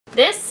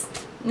This?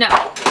 No.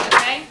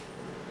 Okay?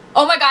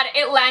 Oh my god,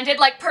 it landed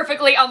like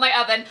perfectly on my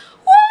oven.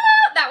 Woo!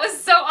 That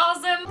was so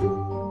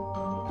awesome.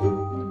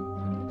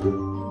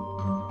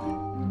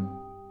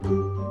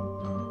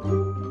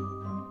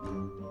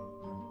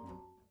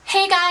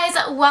 Hey guys,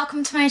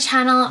 welcome to my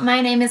channel.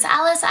 My name is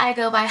Alice. I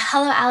go by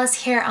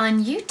HulloAlice here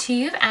on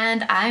YouTube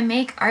and I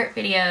make art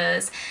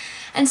videos.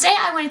 And today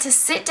I wanted to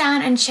sit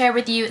down and share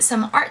with you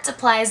some art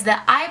supplies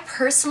that I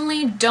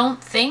personally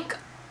don't think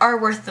are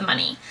worth the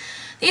money.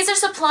 These are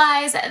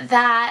supplies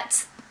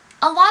that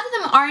a lot of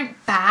them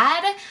aren't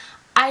bad.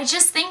 I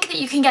just think that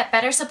you can get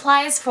better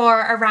supplies for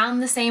around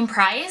the same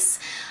price.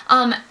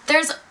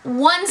 There's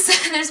one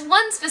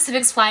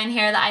specific supply in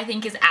here that I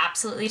think is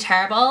absolutely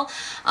terrible.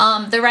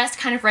 The rest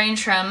kind of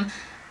range from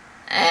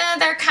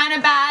they're kind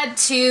of bad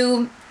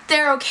to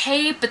they're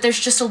okay, but there's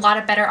just a lot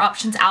of better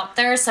options out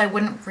there, so I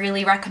wouldn't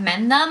really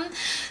recommend them.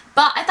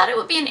 But I thought it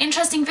would be an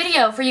interesting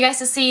video for you guys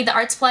to see the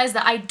art supplies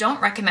that I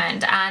don't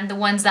recommend and the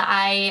ones that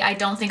I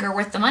don't think are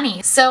worth the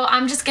money. So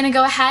I'm just gonna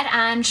go ahead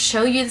and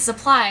show you the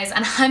supplies,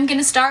 and I'm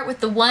gonna start with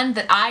the one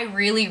that I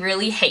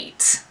really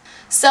hate.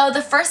 So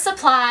the first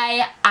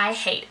supply I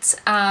hate.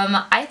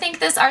 I think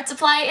this art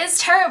supply is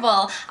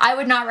terrible. I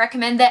would not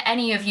recommend that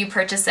any of you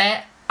purchase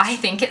it. I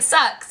think it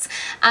sucks.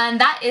 And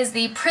that is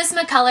the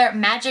Prismacolor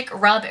Magic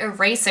Rub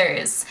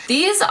Erasers.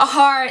 These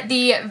are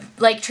the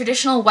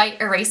traditional white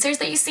erasers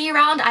that you see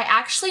around. I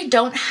actually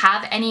don't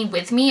have any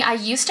with me. I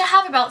used to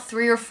have about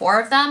 3 or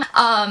 4 of them.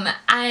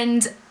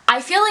 And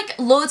I feel like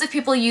loads of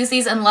people use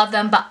these and love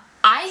them, but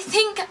I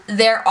think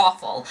they're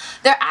awful.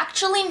 They're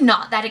actually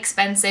not that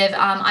expensive.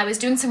 I was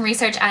doing some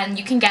research and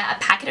you can get a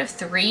packet of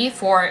 3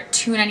 for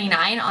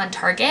 $2.99 on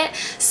Target.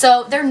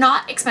 So they're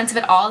not expensive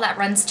at all.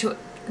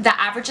 That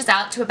averages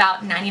out to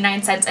about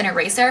 99 cents an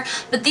eraser,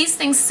 but these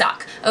things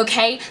suck,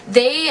 okay?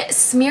 They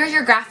smear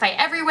your graphite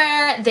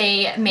everywhere,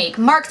 they make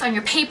marks on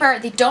your paper,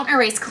 they don't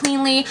erase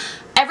cleanly.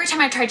 Every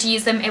time I tried to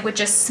use them, it would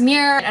just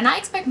smear, and I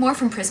expect more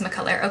from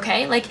Prismacolor,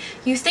 okay? Like,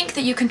 you think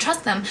that you can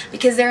trust them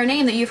because they're a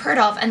name that you've heard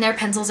of and their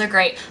pencils are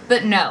great,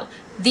 but no,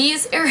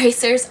 these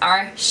erasers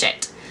are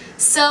shit.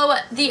 So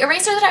the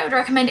eraser that I would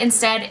recommend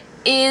instead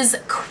is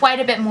quite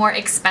a bit more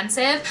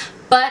expensive,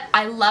 but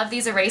I love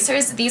these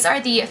erasers. These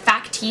are the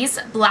Factice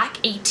Black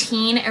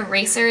 18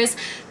 erasers.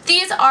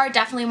 These are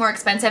definitely more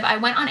expensive. I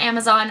went on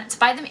Amazon to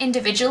buy them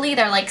individually.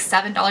 They're like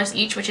 $7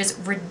 each, which is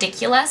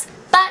ridiculous.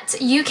 But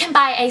you can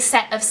buy a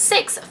set of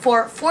 6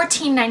 for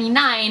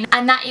 $14.99,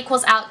 and that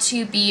equals out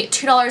to be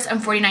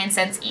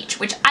 $2.49 each,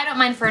 which I don't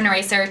mind for an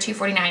eraser,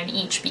 $2.49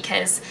 each,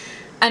 because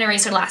an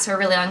eraser lasts for a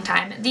really long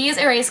time. These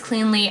erase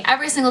cleanly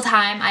every single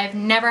time. I've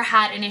never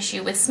had an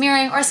issue with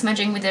smearing or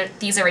smudging with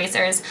these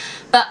erasers.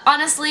 But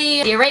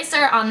honestly, the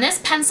eraser on this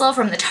pencil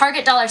from the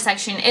Target dollar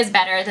section is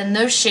better than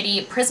those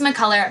shitty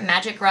Prismacolor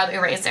Magic Rub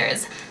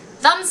erasers.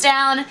 Thumbs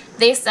down,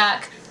 they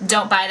suck.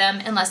 Don't buy them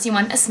unless you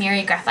want a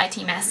smeary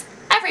graphite mess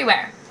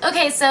everywhere.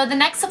 Okay, so the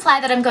next supply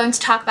that I'm going to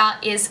talk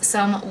about is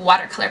some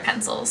watercolor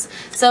pencils.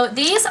 So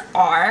these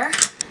are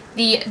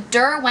the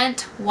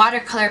Derwent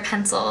watercolor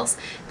pencils.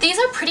 These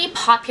are pretty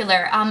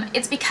popular.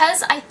 It's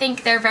because I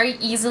think they're very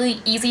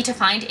easy to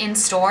find in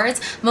stores.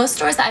 Most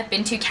stores that I've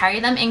been to carry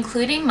them,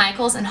 including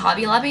Michael's and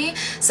Hobby Lobby,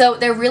 so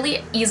they're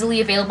really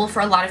easily available for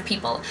a lot of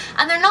people.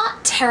 And they're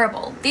not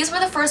terrible. These were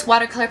the first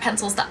watercolor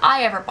pencils that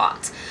I ever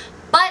bought,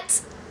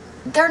 but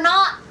they're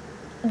not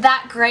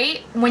that great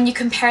when you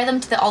compare them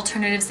to the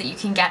alternatives that you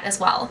can get as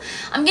well.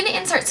 I'm going to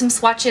insert some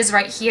swatches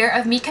right here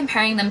of me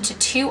comparing them to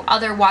 2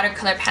 other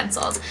watercolor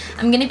pencils.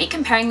 I'm going to be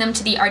comparing them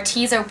to the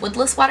Arteza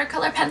Woodless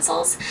watercolor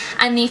pencils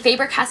and the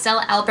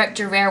Faber-Castell Albrecht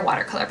Dürer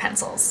watercolor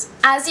pencils.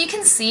 As you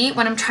can see,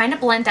 when I'm trying to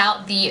blend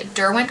out the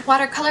Derwent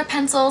watercolor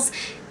pencils,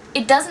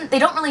 they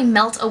don't really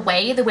melt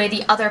away the way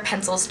the other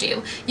pencils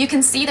do. You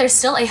can see there's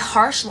still a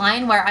harsh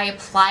line where I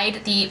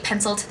applied the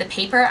pencil to the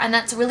paper, and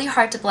that's really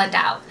hard to blend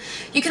out.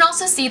 You can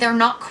also see they're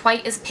not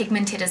quite as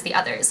pigmented as the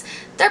others.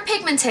 They're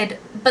pigmented,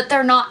 but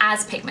they're not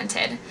as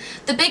pigmented.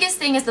 The biggest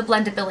thing is the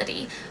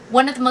blendability.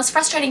 One of the most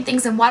frustrating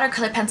things in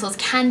watercolor pencils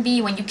can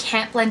be when you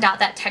can't blend out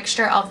that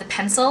texture of the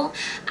pencil,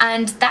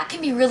 and that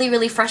can be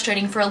really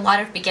frustrating for a lot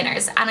of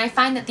beginners, and I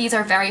find that these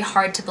are very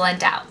hard to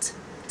blend out.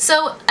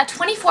 So a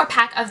 24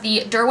 pack of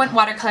the Derwent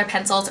watercolor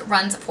pencils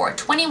runs for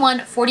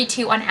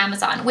 $21.42 on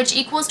Amazon, which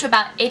equals to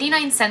about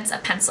 89 cents a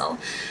pencil.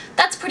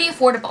 That's pretty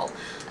affordable,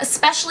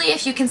 especially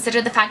if you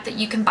consider the fact that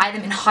you can buy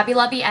them in Hobby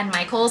Lobby and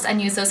Michael's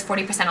and use those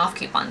 40% off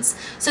coupons.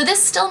 So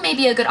this still may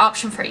be a good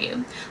option for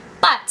you.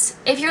 But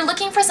if you're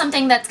looking for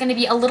something that's going to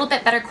be a little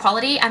bit better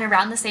quality and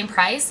around the same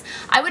price,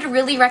 I would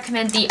really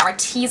recommend the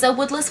Arteza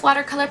Woodless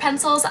watercolor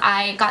pencils.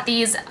 I got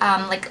these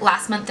like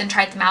last month and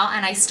tried them out,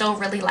 and I still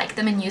really like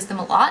them and use them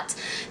a lot.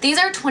 These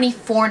are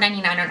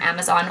 $24.99 on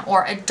Amazon,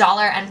 or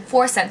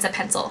 $1.04 a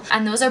pencil,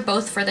 and those are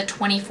both for the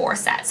 24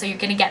 set, so you're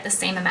going to get the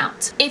same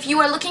amount. If you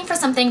are looking for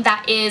something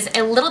that is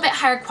a little bit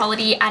higher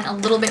quality and a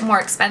little bit more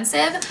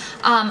expensive,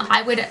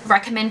 I would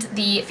recommend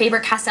the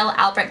Faber-Castell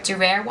Albrecht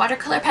Dürer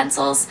watercolor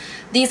pencils.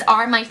 These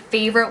are my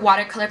favorite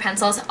watercolor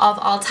pencils of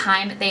all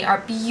time. They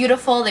are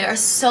beautiful. They are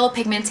so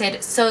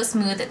pigmented, so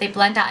smooth. They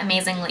blend out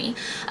amazingly.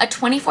 A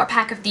 24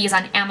 pack of these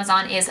on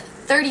Amazon is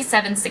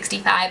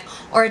 $37.65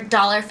 or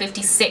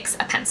 $1.56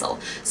 a pencil.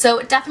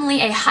 So definitely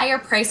a higher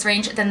price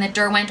range than the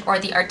Derwent or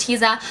the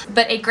Arteza,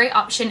 but a great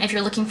option if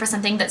you're looking for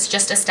something that's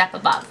just a step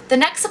above. The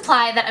next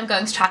supply that I'm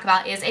going to talk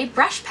about is a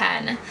brush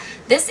pen.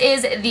 This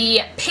is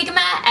the Pigma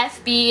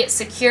FB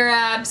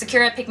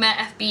Secura Pigma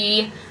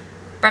FB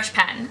brush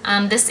pen.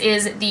 This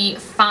is the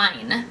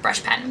fine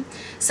brush pen.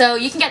 So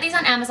you can get these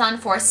on Amazon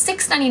for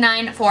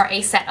 $6.99 for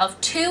a set of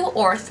 2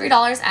 or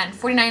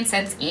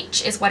 $3.49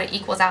 each is what it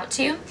equals out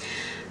to.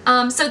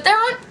 So they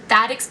aren't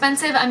that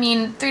expensive. I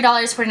mean,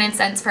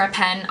 $3.49 for a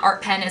pen,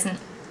 art pen, isn't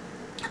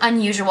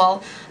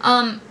unusual.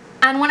 And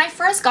when I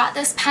first got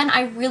this pen,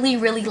 I really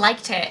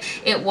liked it.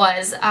 It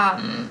was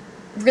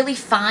really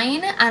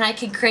fine and I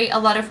could create a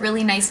lot of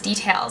really nice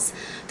details.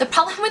 The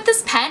problem with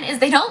this pen is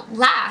they don't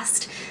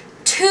last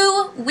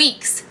 2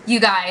 weeks, you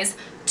guys.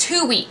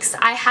 2 weeks.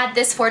 I had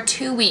this for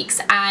 2 weeks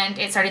and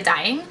it started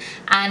dying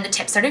and the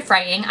tip started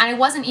fraying and I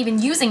wasn't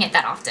even using it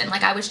that often.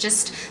 Like, I was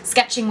just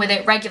sketching with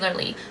it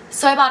regularly.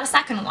 So I bought a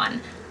second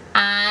one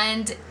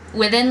and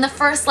within the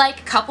first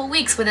couple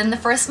weeks, within the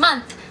first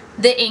month,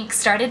 the ink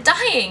started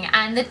dying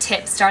and the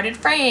tip started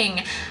fraying.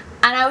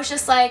 And I was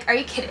just like, are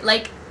you kidding?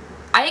 Like,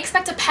 I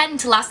expect a pen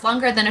to last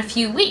longer than a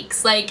few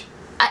weeks. Like,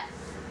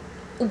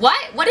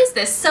 what is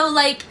this? So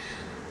like,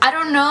 I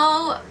don't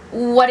know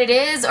what it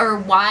is or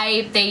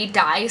why they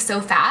die so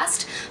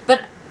fast,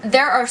 but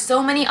there are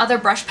so many other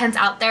brush pens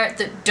out there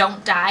that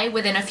don't die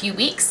within a few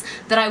weeks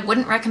that I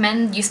wouldn't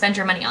recommend you spend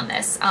your money on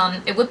this.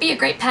 It would be a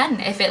great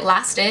pen if it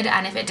lasted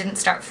and if it didn't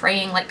start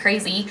fraying like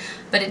crazy,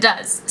 but it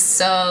does,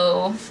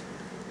 so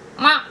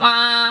wah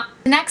wah.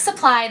 The next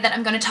supply that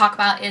I'm going to talk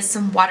about is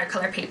some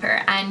watercolor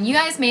paper, and you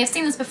guys may have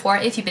seen this before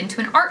if you've been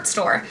to an art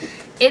store.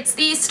 It's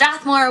the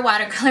Strathmore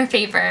watercolor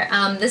paper.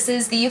 This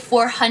is the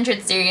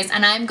 400 series,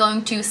 and I'm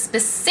going to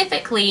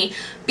specifically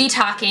be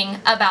talking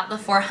about the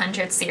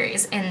 400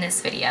 series in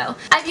this video.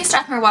 I've used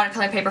Strathmore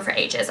watercolor paper for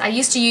ages. I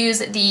used to use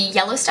the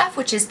yellow stuff,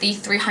 which is the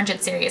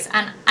 300 series,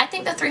 and I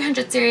think the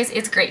 300 series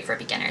is great for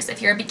beginners.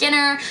 If you're a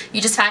beginner,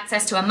 you just have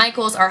access to a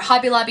Michaels or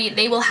Hobby Lobby,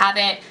 they will have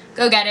it.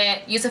 Go get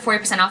it. Use a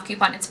 40% off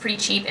coupon. It's pretty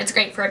cheap. It's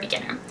great for a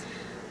beginner.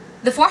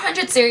 The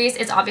 400 series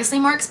is obviously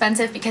more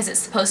expensive because it's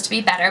supposed to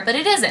be better, but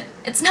it isn't.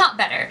 It's not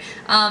better.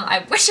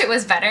 I wish it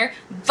was better,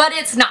 but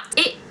it's not.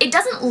 It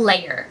doesn't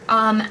layer.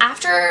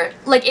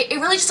 It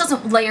really just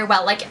doesn't layer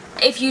well. Like,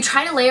 if you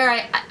try to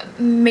layer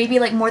maybe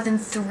like more than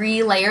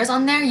 3 layers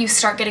on there, you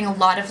start getting a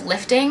lot of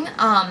lifting.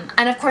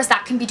 And of course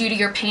that can be due to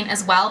your paint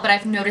as well, but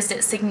I've noticed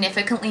it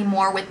significantly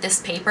more with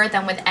this paper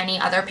than with any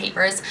other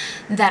papers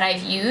that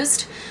I've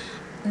used.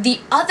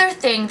 The other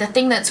thing, the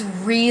thing that's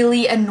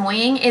really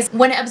annoying is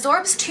when it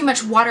absorbs too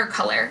much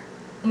watercolor,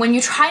 when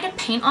you try to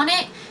paint on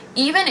it,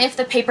 even if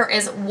the paper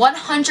is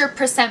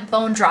 100%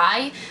 bone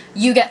dry,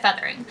 you get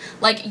feathering.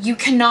 Like, you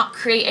cannot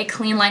create a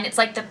clean line. It's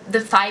like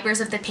the fibers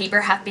of the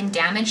paper have been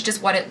damaged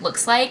is what it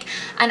looks like.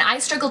 And I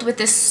struggled with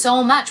this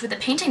so much with the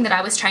painting that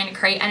I was trying to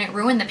create, and it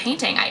ruined the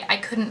painting. I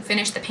couldn't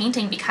finish the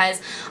painting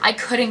because I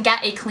couldn't get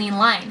a clean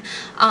line.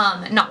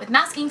 Not with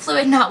masking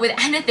fluid, not with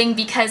anything,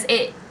 because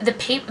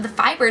the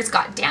fibers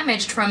got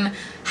damaged from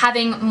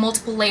having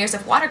multiple layers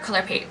of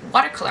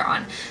watercolor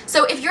on.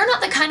 So if you're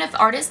not the kind of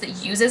artist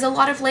that uses a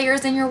lot of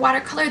layers in your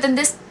watercolor, then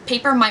this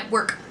paper might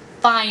work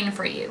fine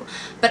for you.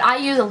 But I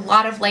use a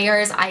lot of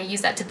layers. I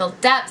use that to build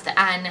depth,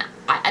 and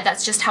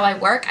that's just how I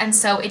work, and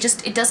so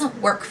it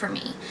doesn't work for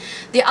me.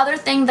 The other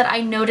thing that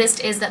I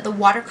noticed is that the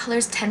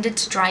watercolors tended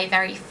to dry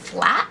very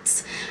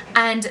flat,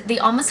 and they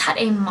almost had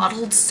a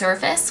mottled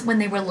surface when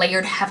they were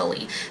layered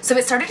heavily. So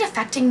it started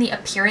affecting the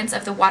appearance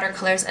of the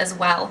watercolors as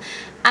well.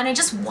 And I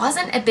just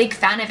wasn't a big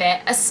fan of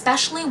it,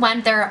 especially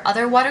when there are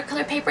other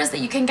watercolor papers that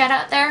you can get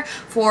out there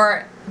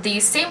for the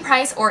same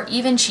price or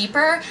even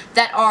cheaper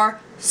that are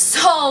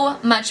so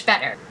much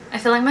better. I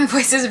feel like my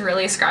voice is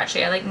really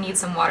scratchy. I need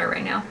some water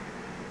right now.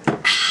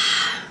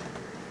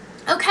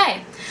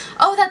 Okay.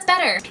 Oh, that's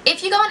better.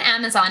 If you go on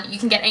Amazon, you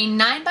can get a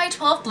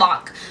 9x12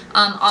 block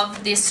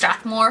of the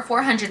Strathmore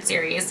 400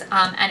 series,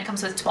 and it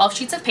comes with 12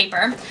 sheets of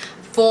paper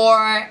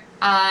for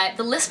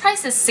the list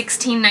price is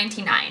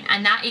 $16.99,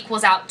 and that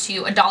equals out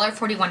to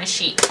 $1.41 a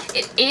sheet.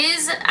 It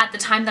is, at the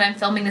time that I'm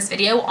filming this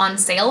video, on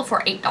sale for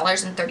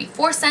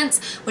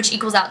 $8.34, which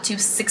equals out to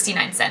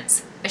 69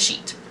 cents a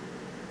sheet.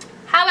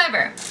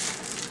 However,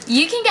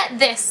 you can get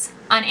this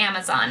on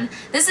Amazon.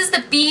 This is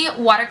the B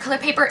watercolor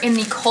paper in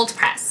the cold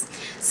press.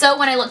 So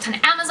when I looked on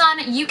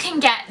Amazon, you can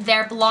get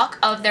their block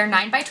of their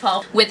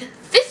 9x12 with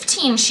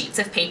 15 sheets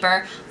of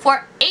paper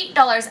for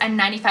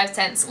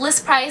 $8.95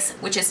 list price,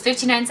 which is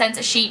 59 cents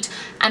a sheet,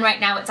 and right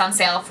now it's on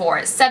sale for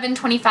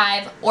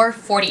 $7.25 or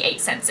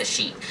 48 cents a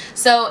sheet.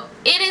 So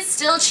it is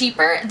still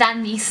cheaper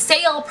than the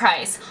sale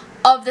price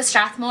of the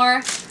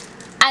Strathmore,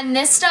 and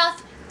this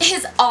stuff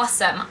is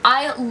awesome.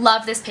 I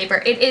love this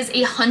paper. It is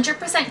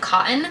 100%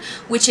 cotton,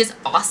 which is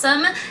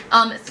awesome.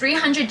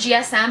 300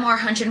 GSM or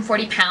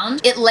 140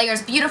 pound. It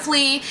layers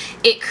beautifully.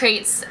 It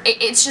creates,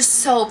 it's just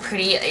so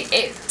pretty.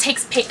 It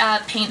takes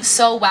paint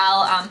so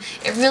well.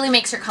 It really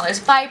makes your colors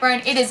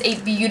vibrant. It is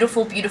a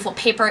beautiful, beautiful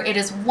paper. It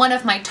is one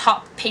of my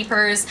top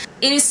papers.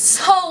 It is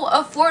so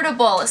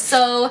affordable.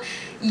 So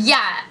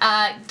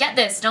yeah, get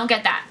this, don't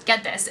get that,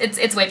 get this,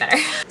 it's way better.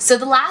 So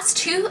the last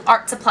two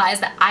art supplies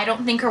that I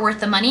don't think are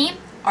worth the money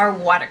are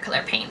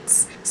watercolor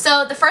paints.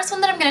 So the first one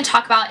that I'm going to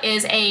talk about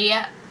is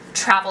a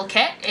travel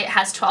kit. It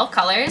has 12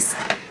 colors,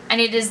 and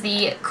it is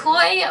the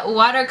Koi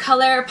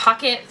Watercolor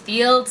Pocket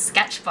Field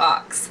Sketch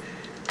Box.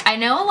 I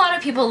know a lot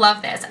of people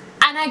love this,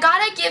 and I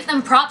gotta give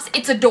them props.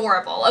 It's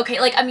adorable, okay?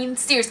 Like, I mean,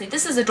 seriously,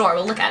 this is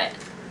adorable, look at it.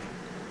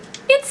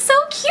 It's so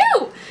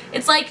cute!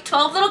 It's like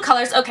 12 little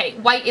colors. Okay,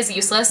 white is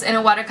useless in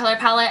a watercolor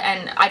palette,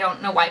 and I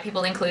don't know why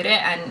people include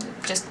it, and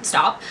just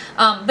stop.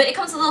 But it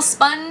comes with a little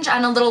sponge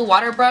and a little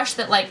water brush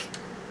that like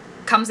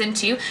comes in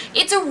too.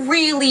 It's a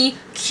really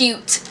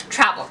cute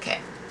travel kit.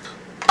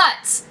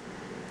 But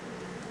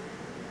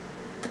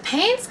the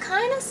paints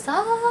kind of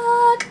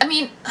suck. I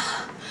mean,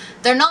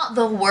 they're not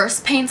the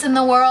worst paints in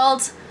the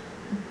world,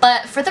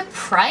 but for the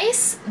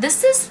price,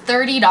 this is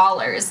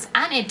 $30,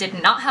 and it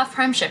did not have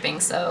prime shipping,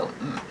 so.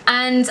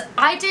 And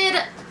I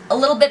did a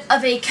little bit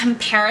of a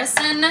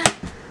comparison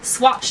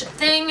swatch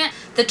thing.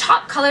 The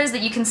top colors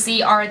that you can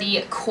see are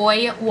the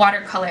Koi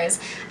watercolors,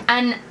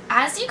 and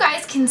as you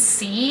guys can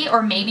see,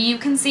 or maybe you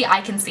can see,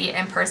 I can see it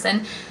in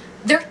person,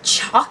 they're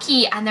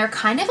chalky and they're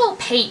kind of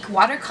opaque.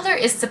 Watercolor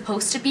is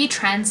supposed to be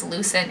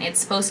translucent. It's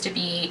supposed to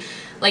be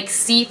like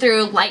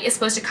see-through, light is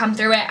supposed to come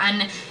through it,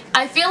 and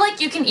I feel like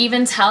you can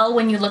even tell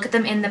when you look at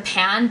them in the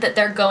pan that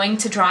they're going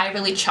to dry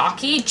really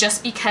chalky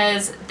just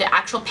because the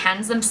actual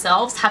pans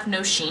themselves have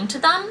no sheen to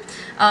them.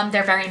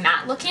 They're very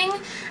matte looking.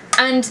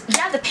 And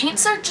yeah, the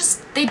paints are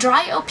just, they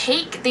dry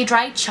opaque, they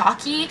dry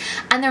chalky,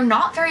 and they're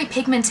not very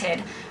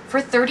pigmented. For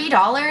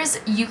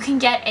 $30, you can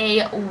get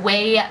a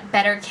way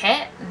better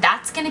kit.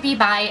 That's going to be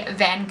by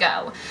Van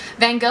Gogh.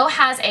 Van Gogh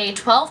has a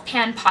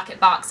 12-pan pocket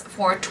box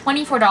for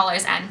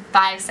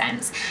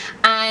 $24.05,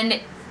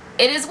 and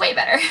it is way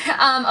better.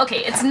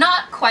 Okay, it's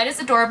not quite as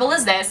adorable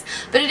as this,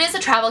 but it is a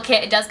travel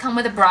kit. It does come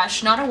with a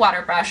brush, not a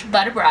water brush,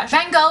 but a brush.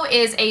 Van Gogh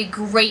is a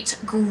great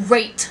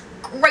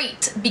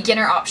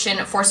beginner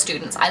option for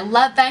students. I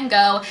love Van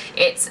Gogh.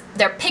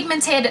 They're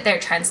pigmented, they're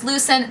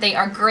translucent, they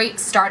are great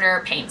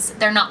starter paints.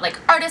 They're not like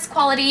artist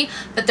quality,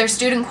 but their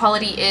student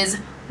quality is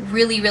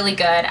really, really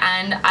good,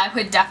 and I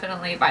would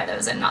definitely buy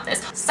those and not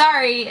this.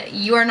 Sorry,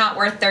 you are not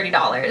worth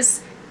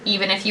 $30,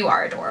 even if you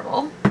are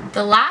adorable.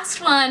 The last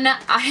one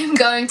I'm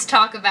going to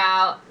talk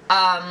about,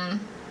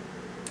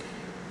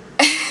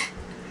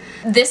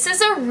 this is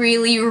a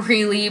really,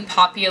 really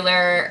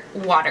popular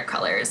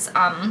watercolors.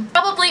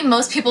 Probably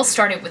most people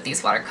started with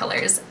these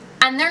watercolors,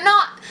 and they're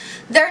not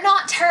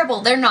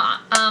terrible, they're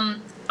not.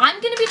 I'm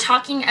going to be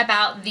talking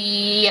about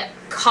the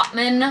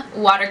Cotman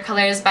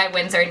watercolors by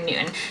Winsor &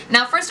 Newton.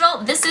 Now, first of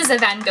all, this is a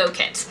Van Gogh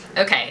kit.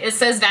 Okay, it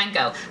says Van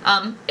Gogh.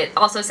 It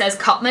also says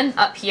Cotman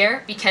up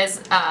here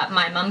because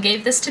my mom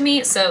gave this to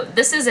me. So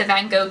this is a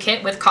Van Gogh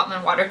kit with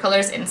Cotman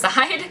watercolors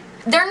inside.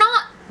 They're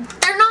not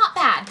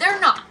bad. They're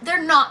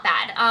not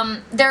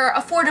bad. They're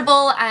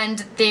affordable and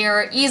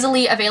they're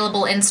easily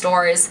available in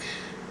stores.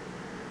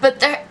 But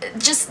they're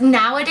just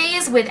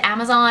nowadays with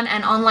Amazon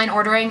and online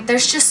ordering,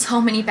 there's just so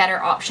many better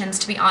options,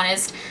 to be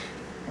honest.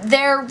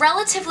 They're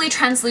relatively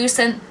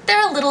translucent.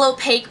 They're a little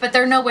opaque, but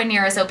they're nowhere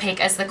near as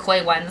opaque as the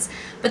Koi ones.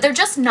 But they're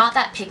just not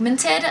that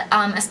pigmented,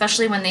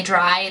 especially when they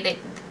dry.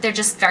 They're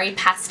just very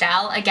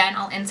pastel. Again,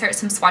 I'll insert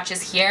some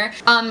swatches here.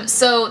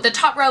 So the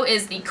top row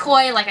is the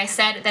Koi, like I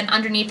said, then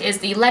underneath is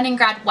the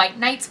Leningrad White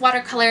Nights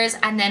watercolors,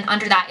 and then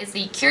under that is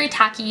the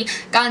Kuretake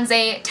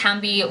Ganze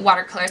Tambi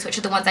watercolors, which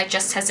are the ones I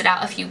just tested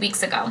out a few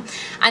weeks ago.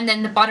 And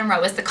then the bottom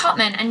row is the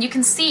Cotman, and you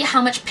can see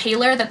how much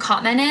paler the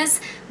Cotman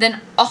is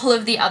than all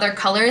of the other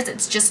colors.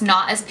 It's just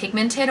not as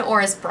pigmented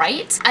or as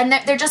bright, and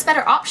they're just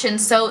better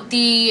options. So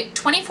the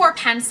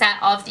 24-pan set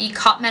of the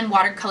Cotman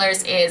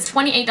watercolors is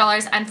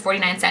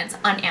 $28.49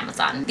 on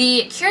Amazon.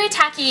 The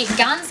Kuretake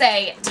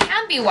Ganze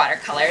Tambi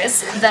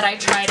watercolors that I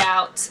tried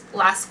out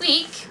last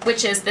week,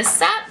 which is this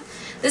set,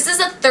 this is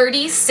a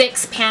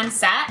 36-pan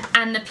set,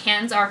 and the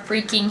pans are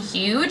freaking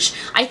huge.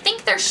 I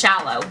think they're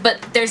shallow,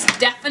 but there's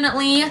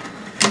definitely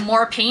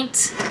more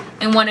paint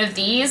in one of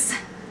these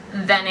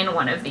than in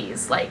one of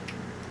these, like,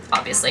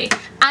 obviously.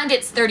 And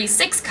it's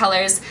 36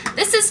 colors.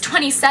 This is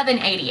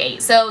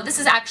 $27.88, so this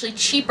is actually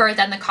cheaper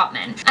than the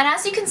Cotman. And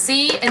as you can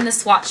see in the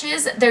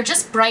swatches, they're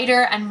just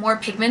brighter and more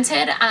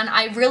pigmented, and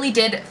I really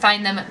did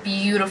find them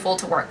beautiful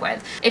to work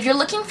with. If you're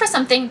looking for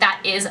something that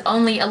is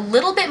only a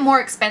little bit more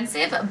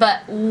expensive,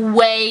 but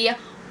way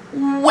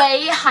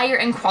higher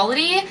in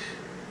quality,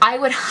 I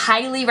would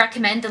highly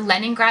recommend the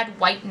Leningrad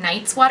White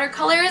Nights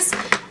watercolors.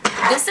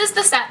 This is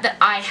the set that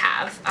I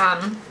have.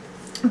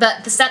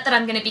 But the set that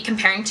I'm going to be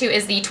comparing to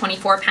is the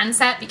 24-pan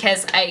set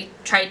because I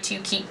tried to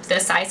keep the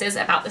sizes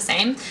about the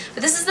same.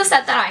 But this is the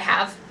set that I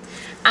have.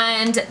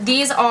 And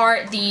these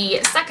are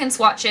the second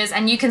swatches,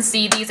 and you can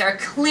see these are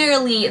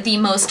clearly the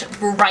most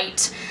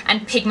bright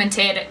and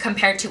pigmented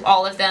compared to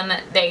all of them.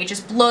 They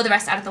just blow the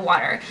rest out of the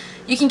water.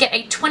 You can get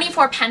a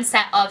 24 pen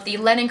set of the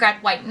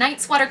Leningrad White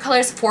Nights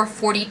watercolors for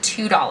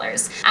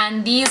 $42.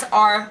 And these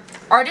are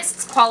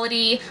artist's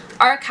quality,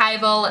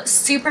 archival,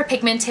 super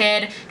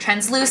pigmented,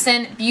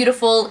 translucent,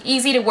 beautiful,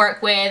 easy to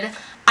work with.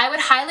 I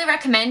would highly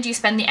recommend you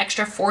spend the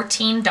extra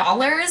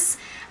 $14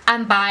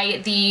 and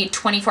buy the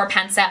 24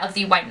 pen set of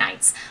the White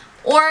Nights.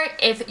 Or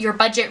if your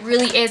budget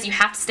really is, you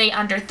have to stay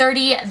under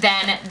 30,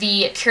 then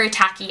the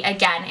Kuretake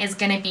again is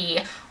going to be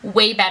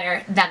way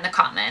better than the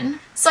common.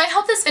 So I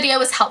hope this video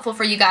was helpful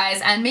for you guys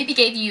and maybe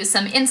gave you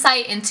some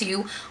insight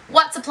into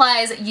what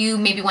supplies you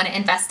maybe want to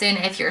invest in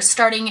if you're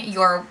starting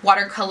your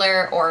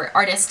watercolor or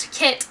artist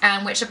kit,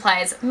 and which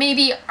supplies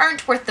maybe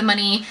aren't worth the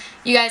money.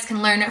 You guys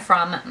can learn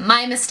from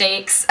my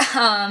mistakes.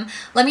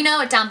 Let me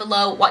know down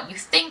below what you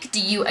think.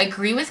 Do you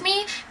agree with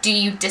me? Do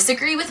you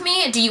disagree with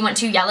me? Do you want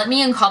to yell at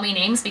me and call me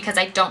names because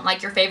I don't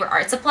like your favorite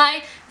art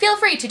supply? Feel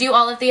free to do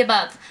all of the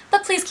above,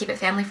 but please keep it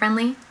family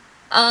friendly.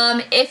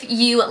 If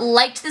you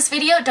liked this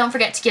video, don't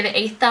forget to give it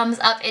a thumbs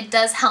up. It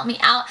does help me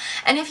out.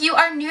 And if you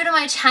are new to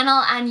my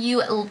channel and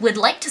you would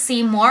like to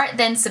see more,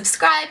 then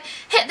subscribe.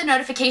 Hit the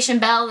notification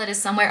bell that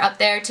is somewhere up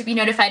there to be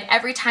notified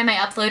every time I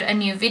upload a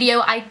new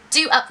video. I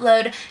do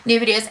upload new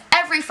videos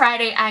every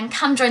Friday, and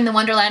come join the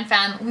Wonderland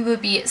fam. We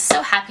would be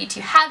so happy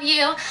to have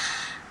you.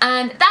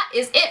 And that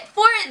is it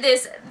for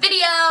this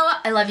video.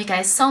 I love you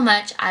guys so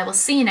much. I will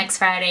see you next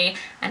Friday.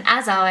 And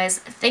as always,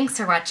 thanks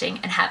for watching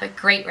and have a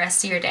great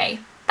rest of your day.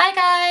 Bye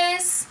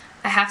guys!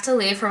 I have to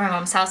leave for my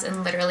mom's house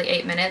in literally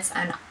 8 minutes,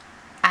 and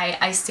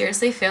I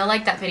seriously feel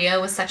like that video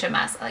was such a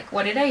mess. Like,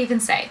 what did I even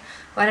say?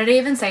 What did I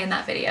even say in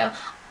that video?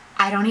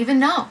 I don't even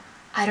know.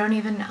 I don't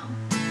even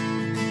know.